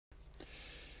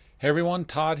Hey everyone,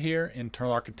 Todd here,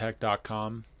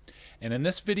 internalarchitect.com, and in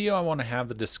this video I want to have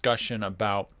the discussion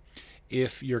about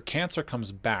if your cancer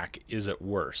comes back, is it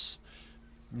worse?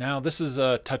 Now this is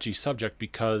a touchy subject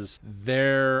because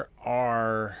there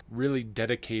are really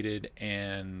dedicated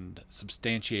and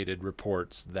substantiated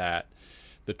reports that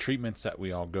the treatments that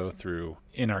we all go through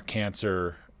in our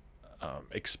cancer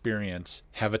experience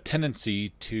have a tendency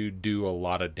to do a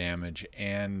lot of damage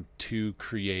and to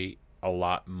create a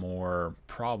lot more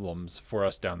problems for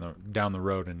us down the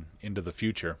road and into the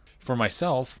future. For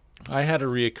myself, I had a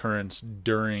reoccurrence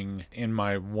in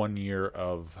my 1 year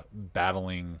of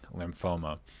battling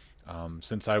lymphoma.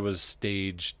 Since I was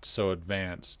staged so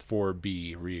advanced,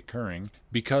 4B reoccurring,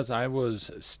 because I was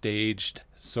staged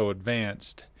so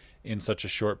advanced in such a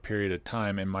short period of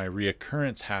time, and my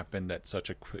reoccurrence happened at such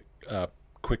a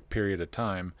quick period of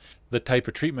time, the type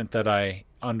of treatment that I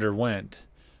underwent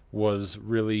was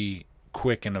really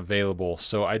quick and available,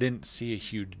 so I didn't see a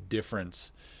huge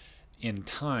difference in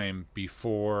time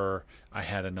before I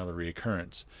had another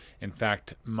reoccurrence. In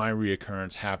fact, my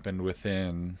reoccurrence happened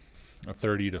within a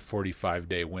 30 to 45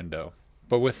 day window.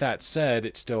 But with that said,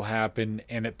 it still happened,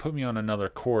 and it put me on another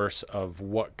course of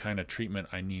what kind of treatment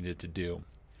I needed to do.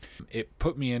 It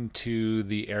put me into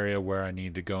the area where I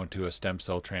needed to go into a stem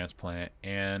cell transplant,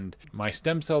 and my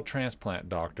stem cell transplant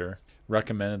doctor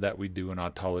recommended that we do an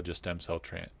autologous stem cell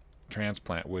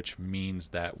transplant, which means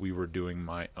that we were doing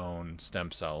my own stem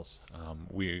cells.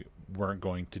 We weren't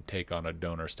going to take on a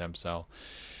donor stem cell.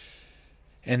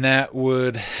 And that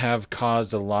would have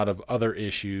caused a lot of other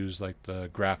issues like the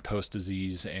graft host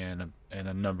disease and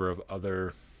a number of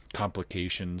other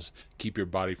complications, keep your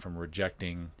body from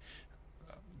rejecting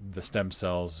the stem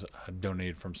cells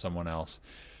donated from someone else.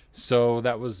 So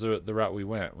that was the route we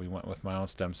went. We went with my own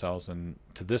stem cells, and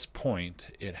to this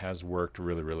point, it has worked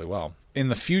really, really well. In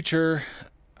the future,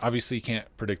 obviously you can't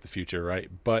predict the future, right?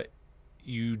 But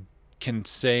you can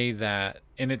say that,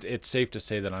 and it's safe to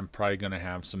say that I'm probably going to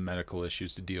have some medical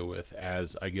issues to deal with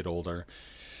as I get older,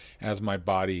 as my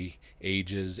body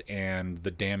ages, and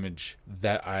the damage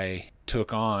that I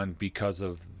took on because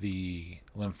of the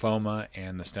lymphoma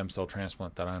and the stem cell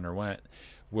transplant that I underwent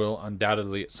will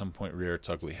undoubtedly at some point rear its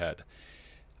ugly head.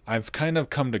 I've kind of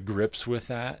come to grips with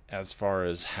that as far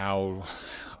as how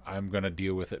I'm going to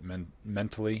deal with it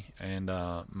mentally, and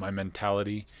my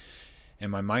mentality and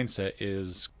my mindset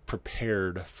is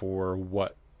prepared for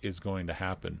what is going to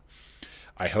happen.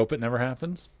 I hope it never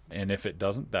happens, and if it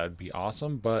doesn't, that would be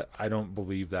awesome, but I don't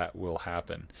believe that will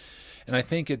happen. And I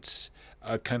think it's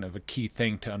a kind of a key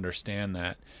thing to understand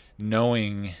that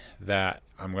knowing that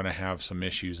I'm going to have some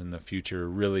issues in the future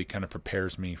really kind of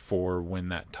prepares me for when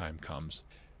that time comes.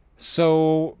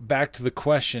 So back to the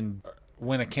question,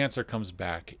 when a cancer comes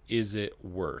back, is it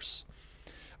worse?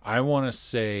 I want to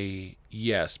say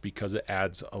yes, because it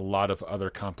adds a lot of other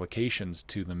complications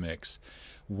to the mix.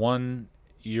 One,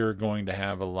 you're going to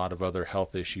have a lot of other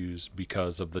health issues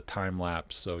because of the time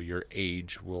lapse, so your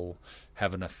age will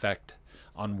have an effect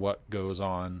on what goes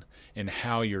on and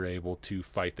how you're able to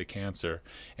fight the cancer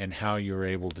and how you're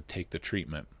able to take the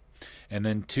treatment. And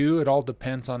then two, it all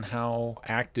depends on how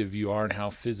active you are and how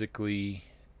physically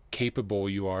capable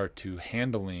you are to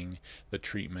handling the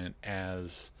treatment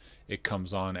as it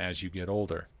comes on as you get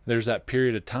older. There's that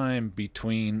period of time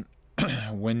between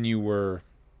when you were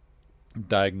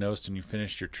diagnosed and you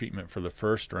finished your treatment for the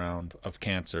first round of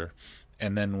cancer,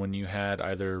 and then when you had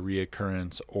either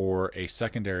reoccurrence or a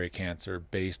secondary cancer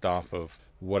based off of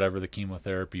whatever the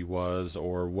chemotherapy was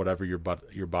or whatever your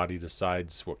body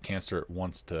decides what cancer it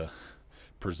wants to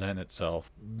present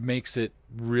itself, makes it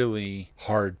really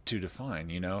hard to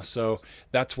define, So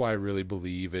that's why I really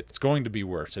believe it's going to be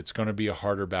worse. It's going to be a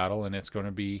harder battle, and it's going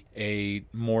to be a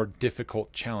more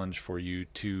difficult challenge for you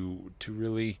to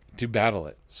really battle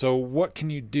it. So what can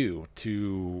you do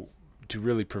to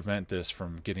really prevent this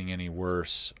from getting any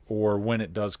worse, or when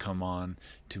it does come on,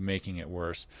 to making it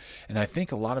worse? And I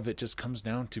think a lot of it just comes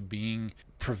down to being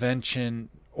prevention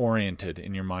oriented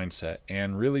in your mindset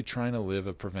and really trying to live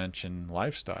a prevention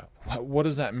lifestyle. What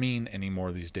does that mean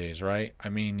anymore these days, right? I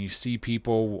mean, you see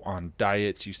people on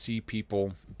diets, you see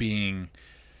people being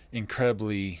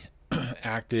incredibly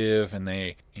active, and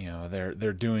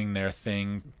they're doing their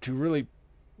thing to really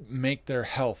make their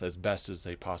health as best as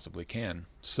they possibly can.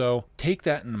 So take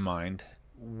that in mind,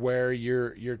 where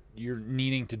you're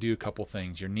needing to do a couple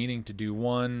things. You're needing to do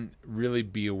one, really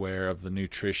be aware of the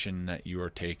nutrition that you are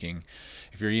taking.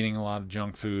 If you're eating a lot of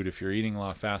junk food, if you're eating a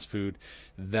lot of fast food,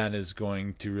 that is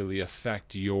going to really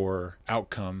affect your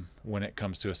outcome when it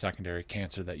comes to a secondary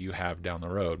cancer that you have down the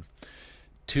road.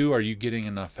 Two, are you getting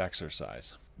enough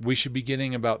exercise? we should be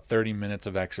getting about 30 minutes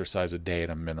of exercise a day at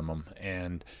a minimum.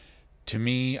 And to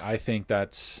me, I think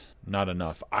that's not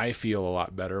enough. I feel a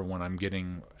lot better when I'm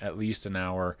getting at least an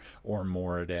hour or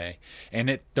more a day.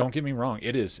 And don't get me wrong,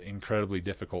 it is incredibly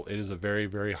difficult. It is a very,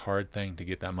 very hard thing to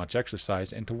get that much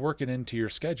exercise and to work it into your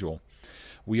schedule.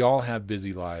 We all have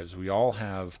busy lives. We all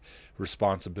have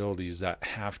responsibilities that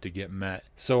have to get met.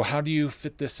 So how do you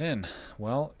fit this in?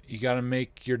 Well, you got to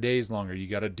make your days longer. You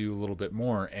got to do a little bit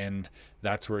more. And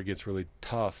that's where it gets really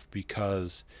tough,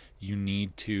 because you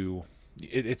need to,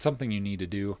 it's something you need to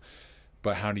do.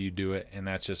 But how do you do it? And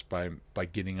that's just by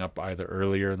getting up either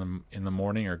earlier in the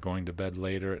morning or going to bed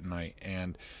later at night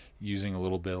and using a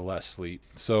little bit less sleep.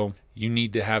 So you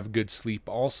need to have good sleep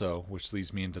also, which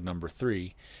leads me into number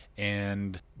 3.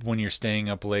 And when you're staying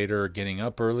up later or getting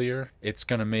up earlier, it's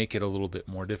going to make it a little bit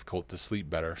more difficult to sleep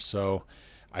better. So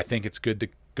I think it's good to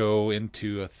go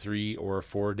into a 3 or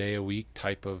 4 day a week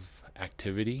type of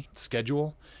activity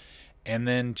schedule. And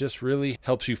then just really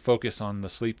helps you focus on the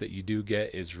sleep that you do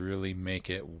get, is really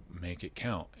make it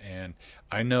count. And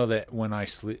I know that when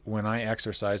I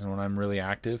exercise and when I'm really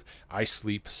active, I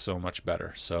sleep so much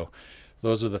better. So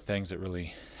those are the things that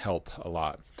really help a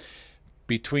lot.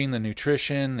 Between the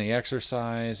nutrition, the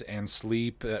exercise, and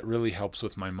sleep, that really helps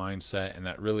with my mindset, and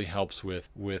that really helps with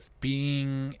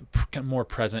being more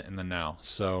present in the now.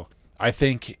 So I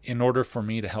think in order for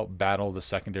me to help battle the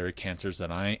secondary cancers that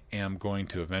I am going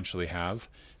to eventually have,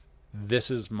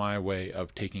 this is my way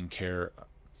of taking care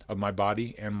of my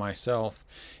body and myself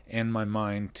and my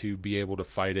mind to be able to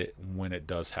fight it when it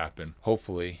does happen.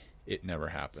 Hopefully it never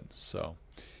happens. So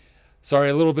sorry,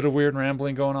 a little bit of weird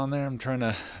rambling going on there. I'm trying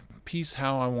to piece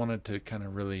how I wanted to kind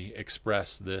of really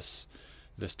express this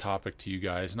topic to you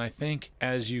guys. And I think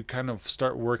as you kind of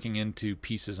start working into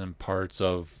pieces and parts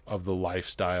of the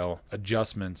lifestyle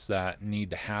adjustments that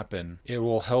need to happen, it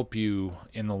will help you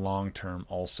in the long term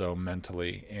also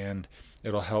mentally, and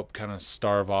it'll help kind of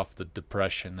starve off the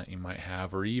depression that you might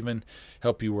have, or even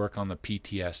help you work on the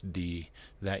PTSD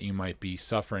that you might be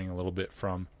suffering a little bit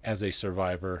from as a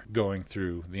survivor going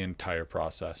through the entire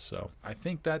process. So I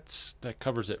think that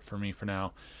covers it for me for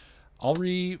now. I'll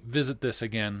revisit this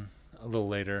again a little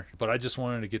later, but I just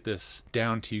wanted to get this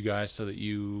down to you guys so that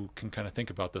you can kind of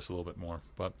think about this a little bit more.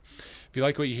 But if you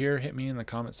like what you hear, hit me in the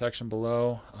comment section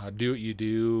below. Do what you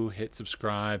do, hit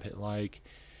subscribe, hit like,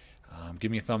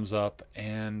 give me a thumbs up,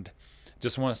 and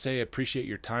just want to say I appreciate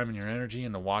your time and your energy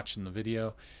into watching the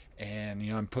video. And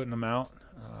I'm putting them out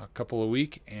a couple a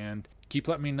week, and keep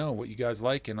letting me know what you guys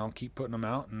like, and I'll keep putting them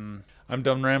out. And I'm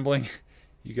done rambling.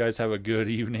 You guys have a good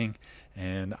evening,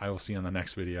 and I will see you on the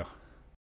next video.